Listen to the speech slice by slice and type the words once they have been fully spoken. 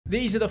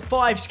These are the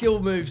 5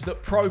 skill moves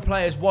that pro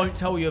players won't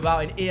tell you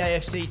about in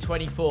EAFC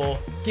 24,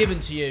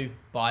 given to you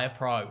by a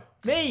pro.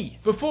 Me!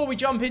 Before we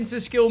jump into the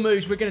skill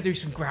moves, we're going to do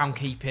some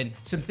groundkeeping,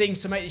 some things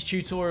to make this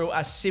tutorial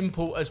as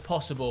simple as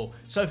possible.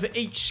 So for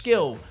each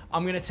skill,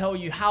 I'm going to tell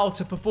you how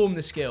to perform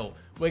the skill.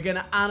 We're going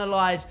to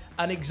analyze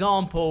an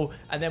example,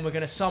 and then we're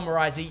going to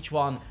summarize each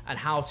one and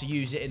how to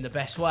use it in the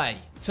best way.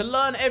 To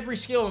learn every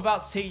skill I'm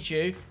about to teach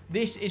you,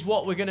 this is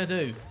what we're going to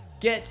do.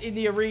 Get in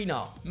the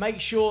arena.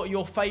 Make sure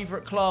your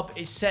favorite club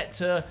is set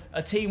to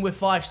a team with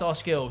 5-star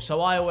skills.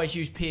 So I always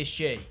use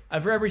PSG.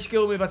 And for every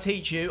skill move I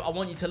teach you, I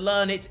want you to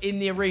learn it in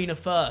the arena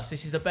first.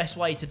 This is the best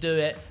way to do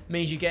it. It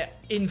means you get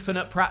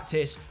infinite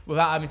practice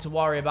without having to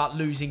worry about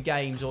losing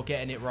games or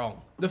getting it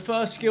wrong. The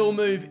first skill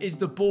move is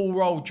the ball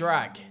roll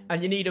drag,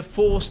 and you need a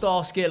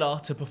 4-star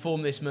skiller to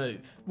perform this move.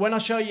 When I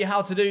show you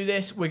how to do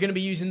this, we're going to be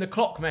using the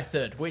clock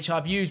method, which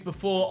I've used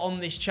before on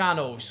this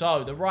channel.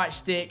 So the right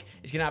stick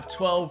is going to have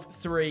 12,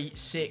 3,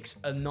 6,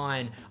 and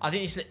 9. I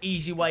think it's the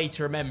easy way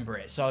to remember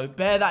it. So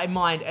bear that in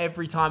mind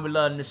every time we're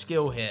learning the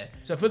skill here.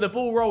 So for the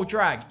ball roll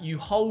drag, you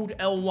hold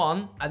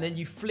L1 and then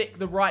you flick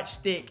the right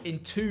stick in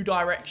 2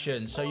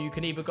 directions. So you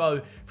can either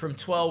go from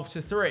 12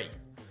 to 3,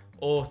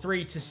 or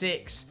 3 to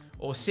 6,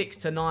 or 6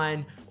 to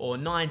 9, or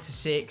 9 to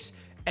 6,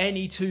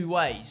 any 2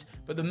 ways.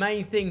 But the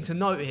main thing to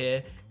note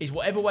here is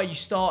whatever way you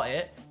start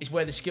it is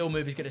where the skill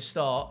move is going to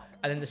start,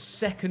 and then the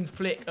second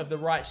flick of the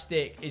right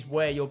stick is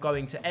where you're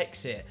going to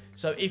exit.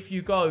 So if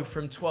you go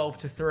from 12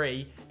 to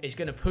 3, it's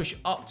going to push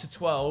up to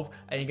 12,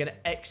 and you're going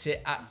to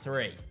exit at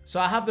 3. So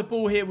I have the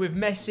ball here with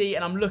Messi,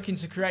 and I'm looking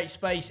to create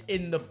space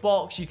in the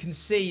box. You can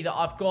see that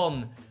I've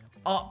gone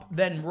up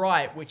then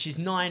right, which is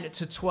 9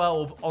 to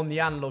 12 on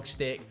the analog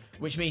stick,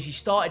 which means he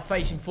started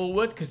facing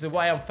forward because the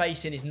way I'm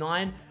facing is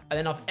 9, and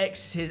then I've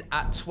exited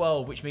at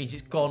 12, which means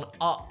it's gone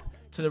up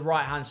to the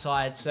right hand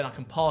side so then I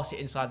can pass it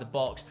inside the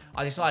box.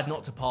 I decided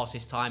not to pass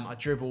this time. I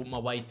dribble my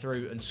way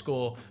through and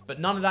score, but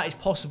none of that is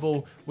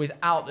possible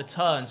without the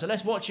turn. So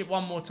let's watch it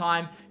one more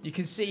time. You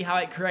can see how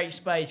it creates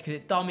space because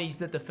it dummies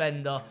the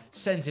defender,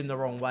 sends him the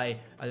wrong way,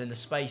 and then the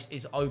space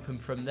is open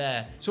from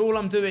there. So all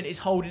I'm doing is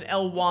holding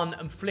L1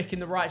 and flicking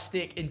the right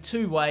stick in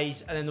 2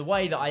 ways, and then the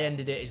way that I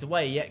ended it is the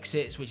way he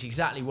exits, which is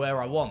exactly where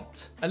I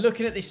want. And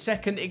looking at this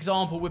second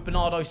example with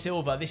Bernardo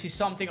Silva, this is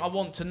something I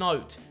want to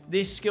note.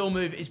 This skill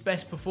move is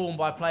best performed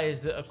by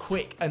players that are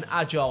quick and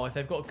agile. If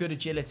they've got good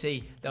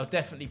agility, they'll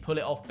definitely pull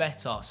it off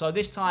better. So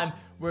this time,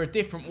 we're a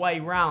different way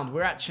round.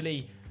 We're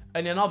actually,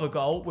 in another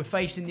goal, we're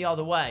facing the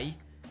other way,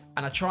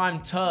 and I try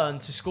and turn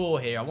to score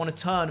here. I want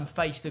to turn and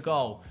face the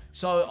goal.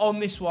 So on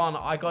this one,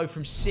 I go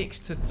from 6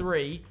 to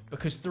 3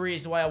 because 3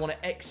 is the way I want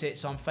to exit,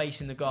 so I'm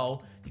facing the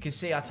goal. You can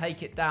see I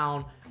take it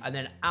down and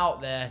then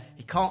out there,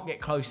 he can't get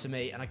close to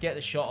me, and I get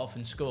the shot off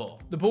and score.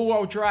 The ball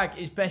roll drag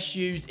is best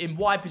used in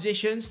wide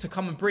positions to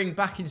come and bring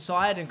back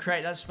inside and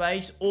create that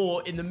space,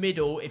 or in the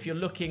middle if you're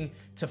looking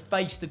to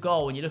face the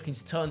goal and you're looking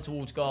to turn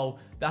towards goal.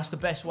 That's the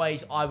best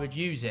ways I would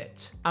use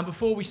it. And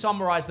before we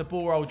summarize the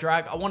ball roll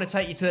drag, I want to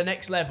take you to the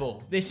next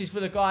level. This is for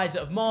the guys that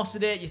have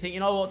mastered it. You think,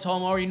 you know what,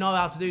 Tom, I already know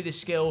how to do this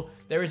skill.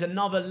 There is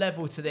another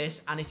level to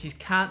this, and it is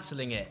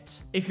cancelling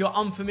it. If you're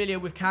unfamiliar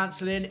with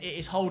cancelling, it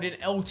is holding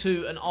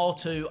L2 and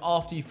R2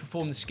 after you've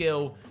performed the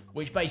skill,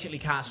 which basically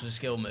cancels a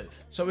skill move.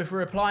 So if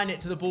we're applying it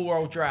to the ball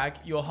roll drag,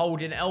 you're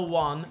holding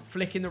L1,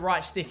 flicking the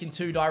right stick in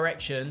 2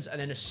 directions, and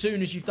then as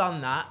soon as you've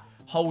done that,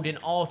 holding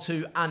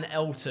R2 and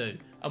L2.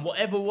 And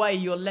whatever way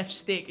your left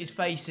stick is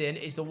facing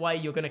is the way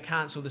you're going to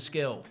cancel the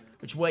skill,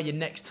 which is where your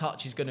next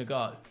touch is going to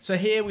go. So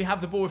here we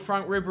have the ball with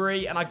Frank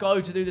Ribery, and I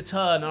go to do the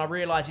turn, and I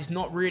realise it's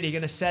not really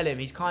going to sell him.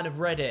 He's kind of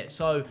read it.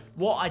 So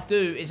what I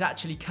do is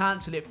actually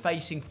cancel it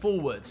facing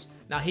forwards.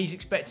 Now he's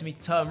expecting me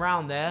to turn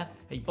around there.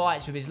 He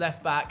bites with his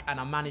left back, and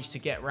I managed to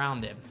get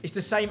round him. It's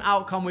the same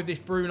outcome with this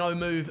Bruno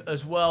move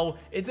as well.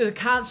 The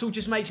cancel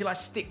just makes it like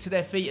stick to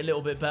their feet a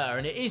little bit better,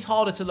 and it is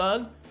harder to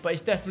learn, but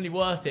it's definitely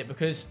worth it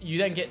because you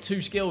then get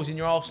 2 skills in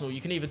your arsenal.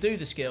 You can either do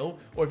the skill,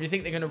 or if you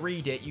think they're going to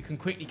read it, you can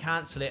quickly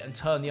cancel it and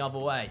turn the other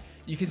way.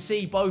 You can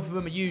see both of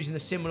them are used in a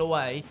similar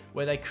way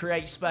where they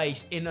create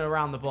space in and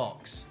around the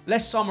box.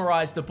 Let's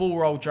summarize the ball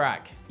roll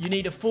drag. You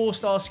need a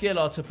 4-star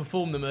skiller to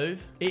perform the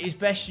move. It is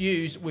best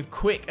used with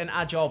quick and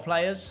agile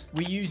players.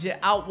 We use it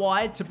out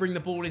wide to bring the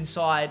ball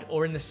inside,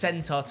 or in the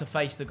center to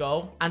face the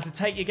goal. And to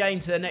take your game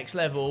to the next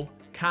level,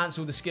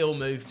 cancel the skill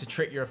move to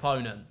trick your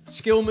opponent.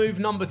 Skill move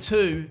number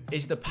 2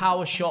 is the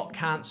power shot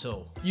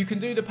cancel. You can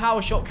do the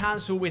power shot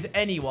cancel with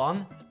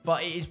anyone,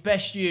 but it is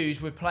best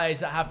used with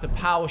players that have the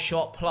power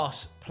shot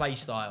plus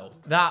playstyle.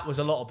 That was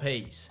a lot of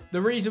P's.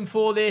 The reason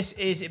for this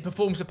is it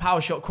performs the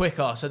power shot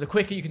quicker. So the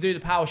quicker you can do the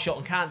power shot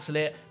and cancel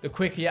it, the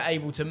quicker you're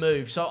able to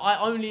move. So I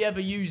only ever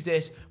use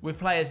this with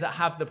players that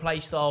have the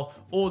playstyle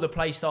or the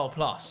playstyle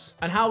plus.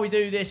 And how we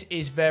do this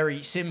is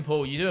very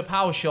simple. You do a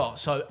power shot.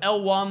 So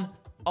L1,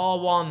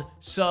 R1,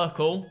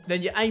 circle.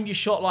 Then you aim your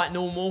shot like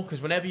normal,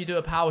 because whenever you do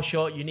a power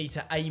shot, you need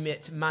to aim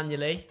it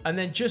manually. And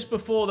then just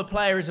before the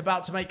player is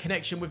about to make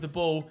connection with the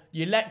ball,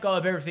 you let go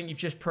of everything you've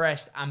just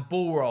pressed and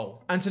ball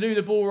roll. And to do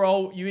the ball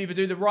roll, you either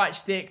do the right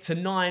stick to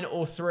 9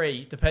 or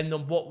 3, depending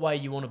on what way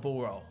you want to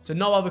ball roll. So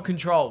no other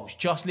controls,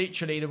 just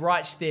literally the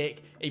right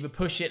stick, either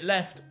push it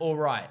left or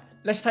right.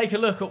 Let's take a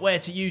look at where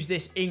to use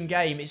this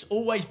in-game. It's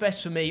always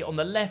best for me on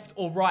the left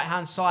or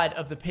right-hand side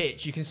of the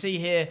pitch. You can see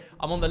here,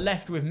 I'm on the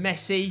left with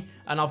Messi,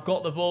 and I've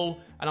got the ball,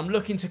 and I'm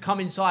looking to come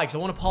inside because I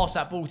want to pass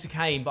that ball to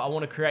Kane, but I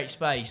want to create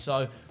space.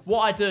 So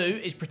what I do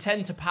is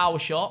pretend to power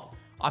shot.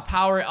 I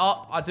power it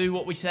up, I do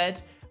what we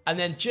said, and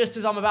then just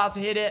as I'm about to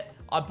hit it,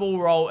 I ball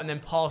roll and then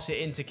pass it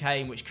into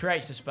Kane, which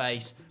creates the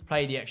space,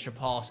 play the extra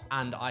pass,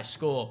 and I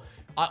score.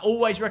 I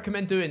always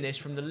recommend doing this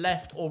from the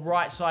left or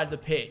right side of the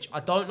pitch. I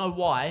don't know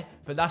why,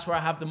 but that's where I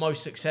have the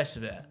most success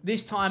with it.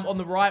 This time on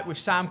the right with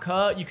Sam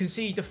Kerr, you can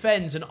see he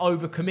defends and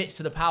overcommits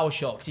to the power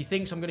shot because he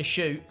thinks I'm going to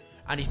shoot,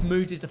 and he's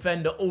moved his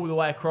defender all the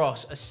way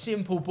across. A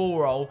simple ball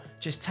roll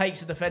just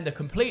takes the defender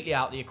completely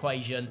out of the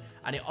equation,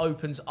 and it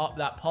opens up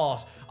that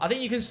pass. I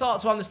think you can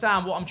start to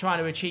understand what I'm trying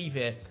to achieve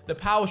here. The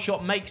power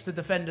shot makes the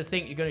defender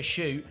think you're going to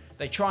shoot.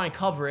 They try and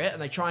cover it,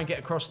 and they try and get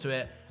across to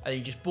it, and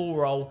you just ball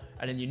roll,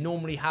 and then you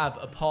normally have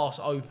a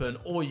pass open,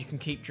 or you can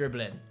keep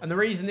dribbling. And the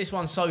reason this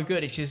one's so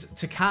good is because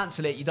to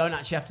cancel it, you don't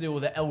actually have to do all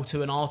the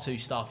L2 and R2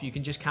 stuff. You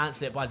can just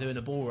cancel it by doing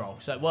a ball roll.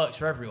 So it works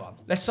for everyone.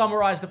 Let's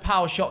summarize the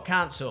power shot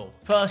cancel.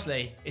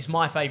 Firstly, it's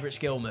my favorite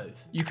skill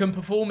move. You can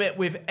perform it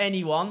with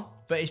anyone,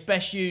 but it's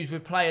best used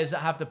with players that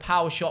have the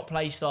power shot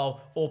playstyle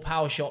or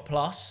power shot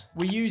plus.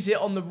 We use it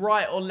on the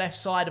right or left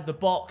side of the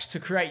box to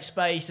create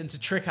space and to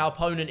trick our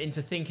opponent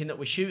into thinking that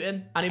we're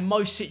shooting. And in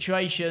most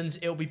situations,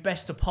 it'll be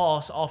best to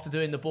pass after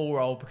doing the ball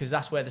roll because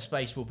that's where the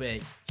space will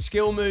be.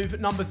 Skill move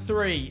number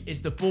 3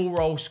 is the ball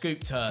roll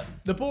scoop turn.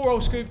 The ball roll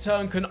scoop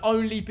turn can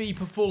only be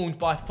performed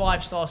by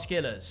 5-star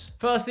skillers.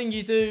 First thing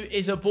you do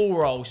is a ball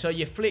roll. So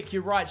you flick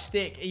your right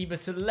stick either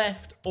to the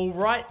left or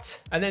right.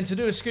 And then to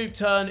do a scoop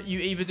turn, you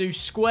either do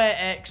square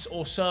X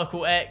or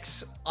circle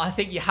X. I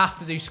think you have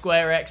to do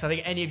square X. I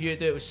think any of you that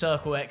do it with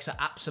circle X are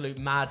absolute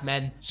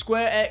madmen.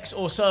 Square X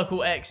or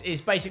circle X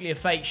is basically a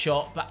fake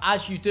shot, but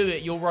as you do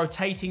it, you're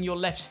rotating your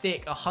left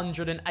stick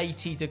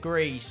 180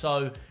 degrees.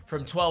 So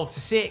from 12 to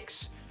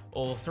 6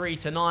 or 3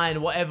 to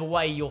 9, whatever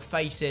way you're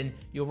facing,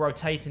 you're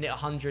rotating it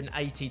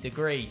 180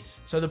 degrees.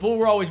 So the ball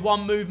roll is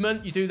one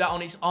movement. You do that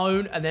on its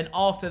own, and then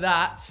after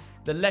that,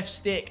 the left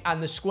stick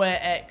and the square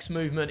X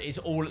movement is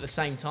all at the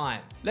same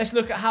time. Let's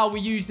look at how we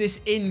use this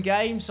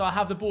in-game. So I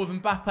have the ball with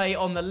Mbappe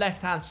on the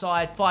left-hand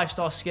side,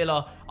 5-star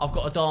skiller. I've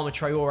got Adama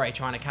Traore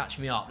trying to catch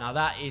me up. Now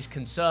that is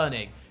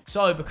concerning.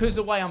 So because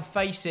the way I'm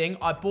facing,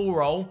 I ball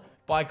roll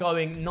by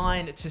going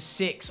 9 to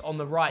 6 on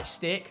the right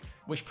stick,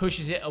 which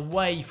pushes it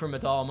away from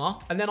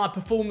Adama. And then I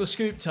perform the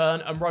scoop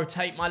turn and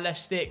rotate my left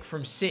stick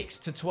from 6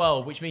 to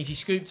 12, which means he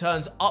scoop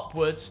turns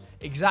upwards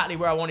exactly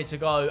where I want it to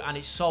go, and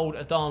it sold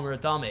Adama a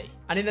dummy.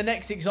 And in the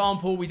next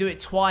example, we do it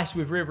twice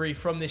with Ribery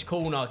from this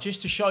corner,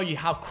 just to show you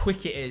how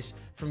quick it is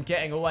from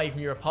getting away from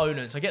your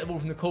opponents. I get the ball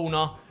from the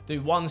corner,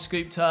 do one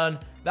scoop turn.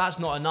 That's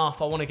not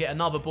enough. I want to get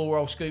another ball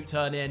roll scoop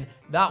turn in.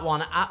 That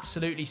one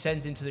absolutely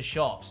sends him to the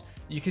shops.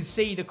 You can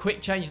see the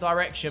quick change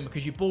direction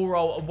because you ball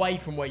roll away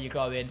from where you're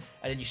going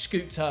and then you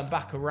scoop turn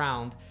back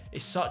around.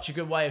 It's such a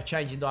good way of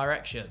changing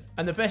direction.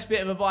 And the best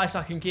bit of advice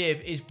I can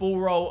give is ball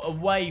roll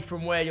away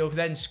from where you're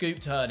then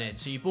scoop turning.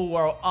 So you ball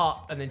roll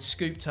up and then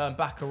scoop turn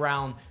back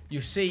around.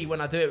 You'll see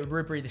when I do it with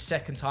Ribery the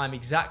second time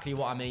exactly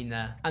what I mean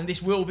there. And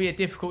this will be a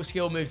difficult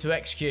skill move to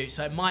execute,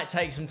 so it might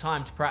take some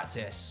time to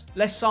practice.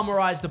 Let's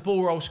summarize the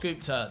ball roll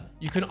scoop turn.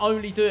 You can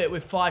only do it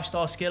with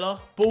 5-star skiller.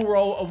 Ball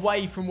roll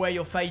away from where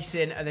you're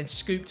facing and then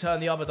scoop turn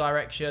the other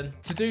direction.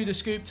 To do the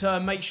scoop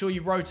turn, make sure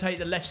you rotate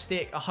the left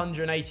stick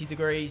 180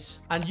 degrees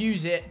and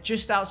use it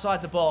just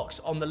outside the box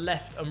on the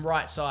left and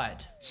right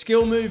side.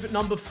 Skill move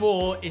number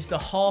 4 is the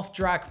half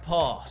drag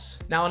pass.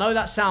 Now I know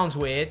that sounds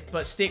weird,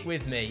 but stick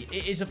with me.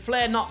 It is a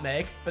flare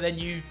nutmeg, but then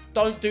you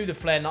don't do the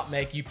flare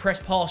nutmeg, you press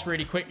pass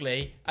really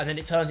quickly, and then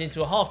it turns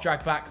into a half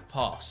drag back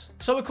pass.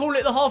 So we call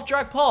it the half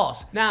drag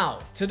pass. Now,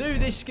 to do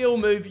this skill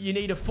move, you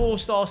need a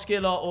 4-star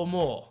skiller or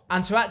more.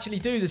 And to actually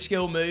do the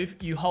skill move,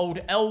 you hold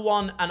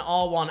L1 and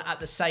R1 at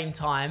the same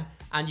time,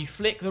 and you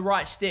flick the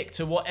right stick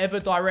to whatever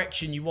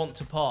direction you want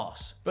to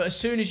pass. But as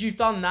soon as you've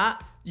done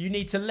that, you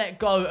need to let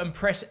go and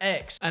press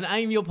X and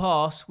aim your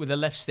pass with the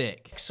left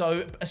stick.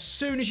 So as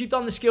soon as you've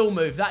done the skill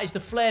move, that is the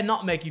flare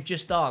nutmeg you've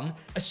just done.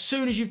 As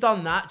soon as you've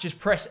done that, just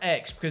press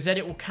X because then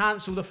it will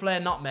cancel the flare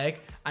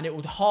nutmeg and it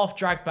will half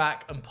drag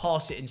back and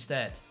pass it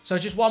instead. So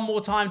just one more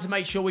time to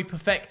make sure we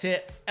perfect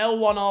it.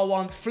 L1,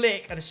 R1,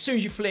 flick, and as soon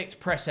as you flicked,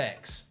 press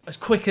X. As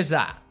quick as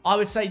that. I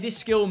would say this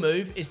skill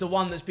move is the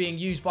one that's being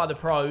used by the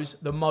pros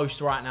the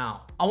most right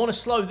now. I want to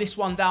slow this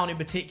one down in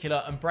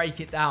particular and break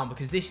it down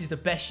because this is the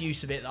best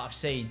use of it that I've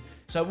seen.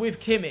 So with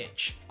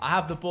Kimmich, I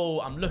have the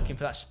ball, I'm looking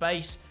for that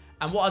space.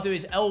 And what I do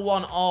is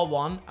L1,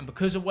 R1, and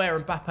because of where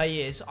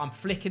Mbappe is, I'm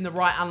flicking the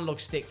right analog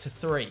stick to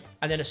 3.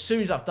 And then as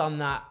soon as I've done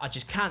that, I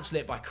just cancel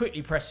it by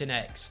quickly pressing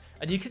X.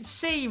 And you can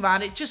see,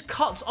 man, it just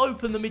cuts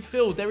open the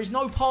midfield. There is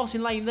no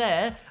passing lane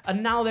there,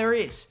 and now there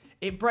is.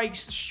 It breaks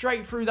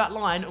straight through that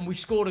line, and we've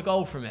scored a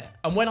goal from it.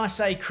 And when I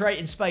say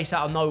creating space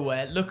out of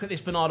nowhere, look at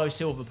this Bernardo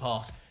Silva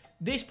pass.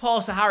 This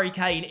pass to Harry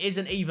Kane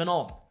isn't even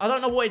on. I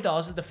don't know what it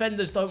does. The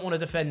defenders don't want to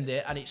defend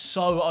it, and it's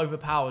so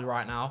overpowered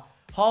right now.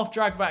 Half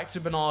drag back to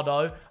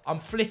Bernardo. I'm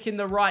flicking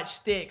the right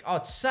stick,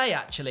 I'd say,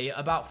 actually,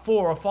 about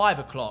 4 or 5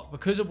 o'clock.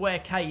 Because of where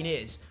Kane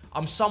is,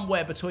 I'm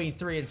somewhere between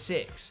 3 and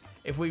 6.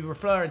 If we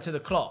refer into the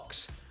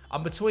clocks,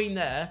 I'm between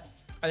there,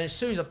 and as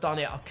soon as I've done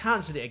it, I've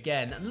cancelled it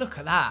again, and look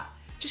at that.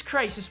 Just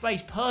creates the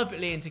space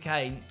perfectly into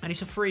Kane, and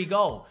it's a free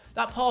goal.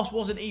 That pass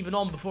wasn't even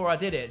on before I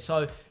did it,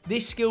 so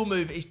this skill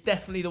move is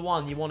definitely the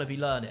one you want to be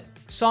learning.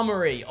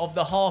 Summary of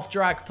the half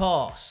drag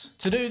pass.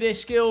 To do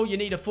this skill, you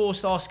need a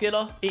 4-star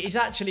skiller. It is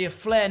actually a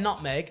flare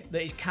nutmeg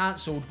that is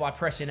cancelled by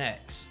pressing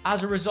X.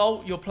 As a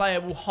result, your player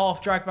will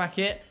half drag back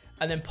it,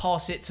 and then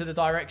pass it to the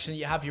direction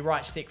you have your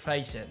right stick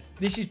facing.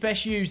 This is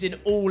best used in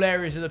all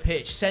areas of the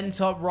pitch.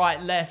 Centre,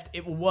 right, left,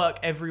 it will work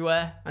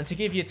everywhere. And to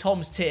give you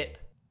Tom's tip...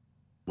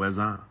 Where's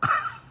that?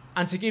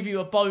 And to give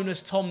you a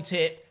bonus Tom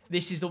tip,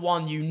 this is the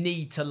one you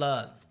need to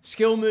learn.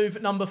 Skill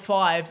move number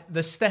 5,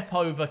 the step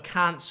over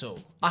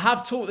cancel. I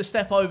have taught the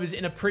step overs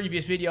in a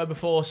previous video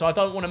before, so I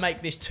don't want to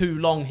make this too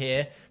long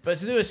here. But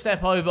to do a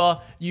step over,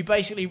 you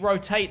basically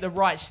rotate the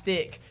right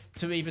stick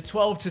to either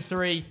 12 to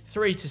 3,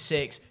 3 to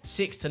 6,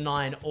 6 to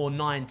 9, or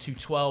 9 to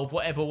 12,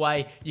 whatever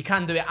way. You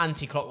can do it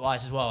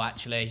anti-clockwise as well,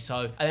 actually.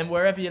 So, and then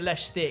wherever your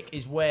left stick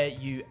is where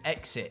you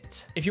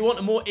exit. If you want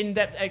a more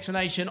in-depth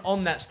explanation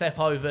on that step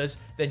overs,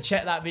 then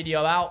check that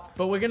video out.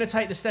 But we're going to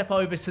take the step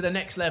overs to the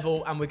next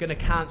level, and we're going to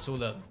cancel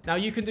them. Now,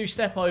 you can do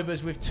step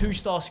overs with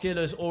 2-star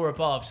skillers or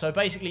above, so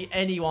basically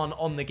anyone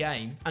on the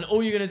game. And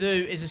all you're going to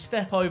do is a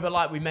step over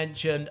like we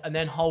mentioned, and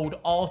then hold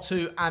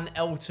R2 and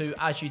L2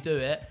 as you do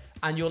it.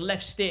 And your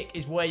left stick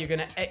is where you're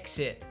going to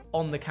exit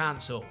on the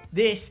cancel.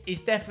 This is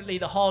definitely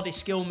the hardest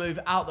skill move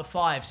out the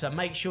 5, so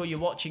make sure you're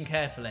watching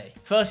carefully.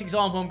 First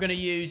example I'm going to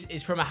use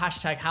is from a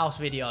 #house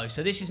video.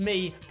 So this is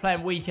me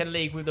playing weekend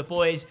league with the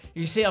boys.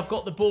 You see I've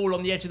got the ball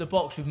on the edge of the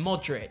box with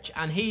Modric,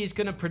 and he is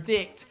going to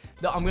predict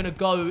that I'm going to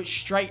go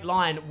straight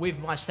line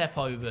with my step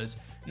overs.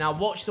 Now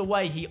watch the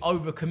way he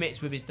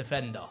overcommits with his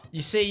defender.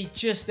 You see,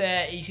 just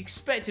there, he's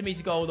expecting me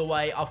to go all the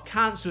way. I've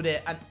cancelled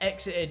it and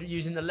exited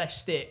using the left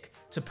stick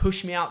to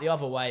push me out the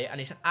other way, and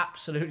it's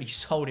absolutely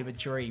sold him a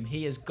dream.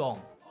 He has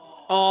gone.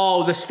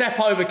 Oh, the step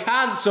over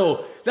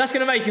cancel. That's going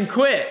to make him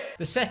quit.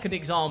 The second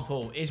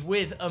example is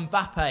with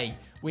Mbappe.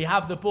 We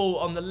have the ball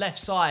on the left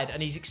side,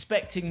 and he's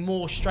expecting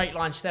more straight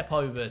line step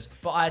overs,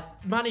 but I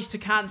managed to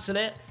cancel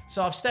it.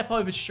 So I've step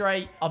over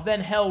straight. I've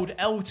then held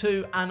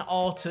L2 and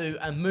R2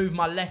 and moved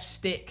my left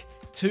stick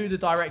to the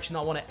direction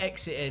I want to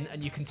exit in,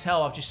 and you can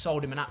tell I've just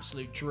sold him an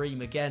absolute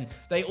dream again.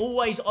 They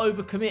always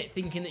overcommit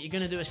thinking that you're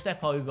going to do a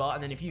step over,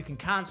 and then if you can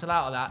cancel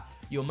out of that,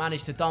 you'll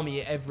manage to dummy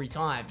it every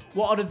time.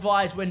 What I'd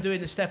advise when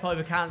doing the step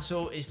over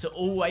cancel is to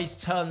always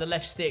turn the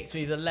left stick to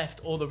either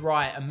left or the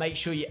right, and make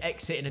sure you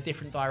exit in a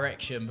different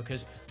direction,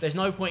 because there's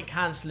no point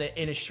cancelling it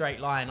in a straight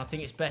line. I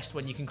think it's best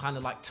when you can kind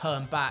of like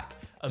turn back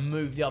and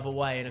move the other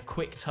way, and a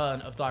quick turn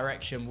of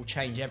direction will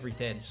change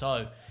everything.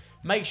 So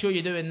make sure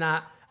you're doing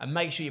that, and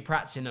make sure you're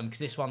practicing them, because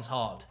this one's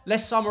hard.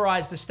 Let's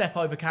summarize the step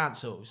over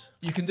cancels.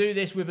 You can do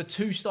this with a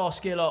 2-star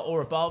skiller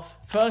or above.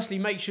 Firstly,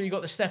 make sure you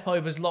got the step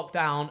overs locked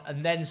down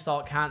and then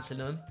start cancelling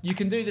them. You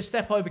can do the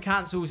step over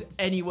cancels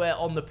anywhere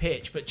on the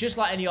pitch, but just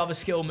like any other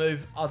skill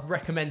move, I'd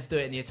recommend to do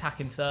it in the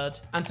attacking third.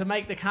 And to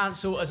make the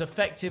cancel as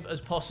effective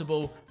as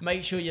possible,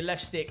 make sure your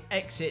left stick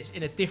exits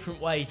in a different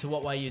way to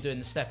what way you're doing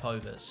the step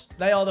overs.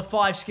 They are the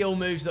 5 skill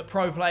moves that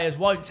pro players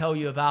won't tell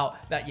you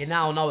about that you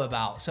now know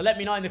about. So let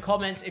me know in the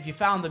comments if you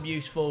found them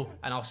useful,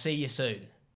 and I'll see you soon.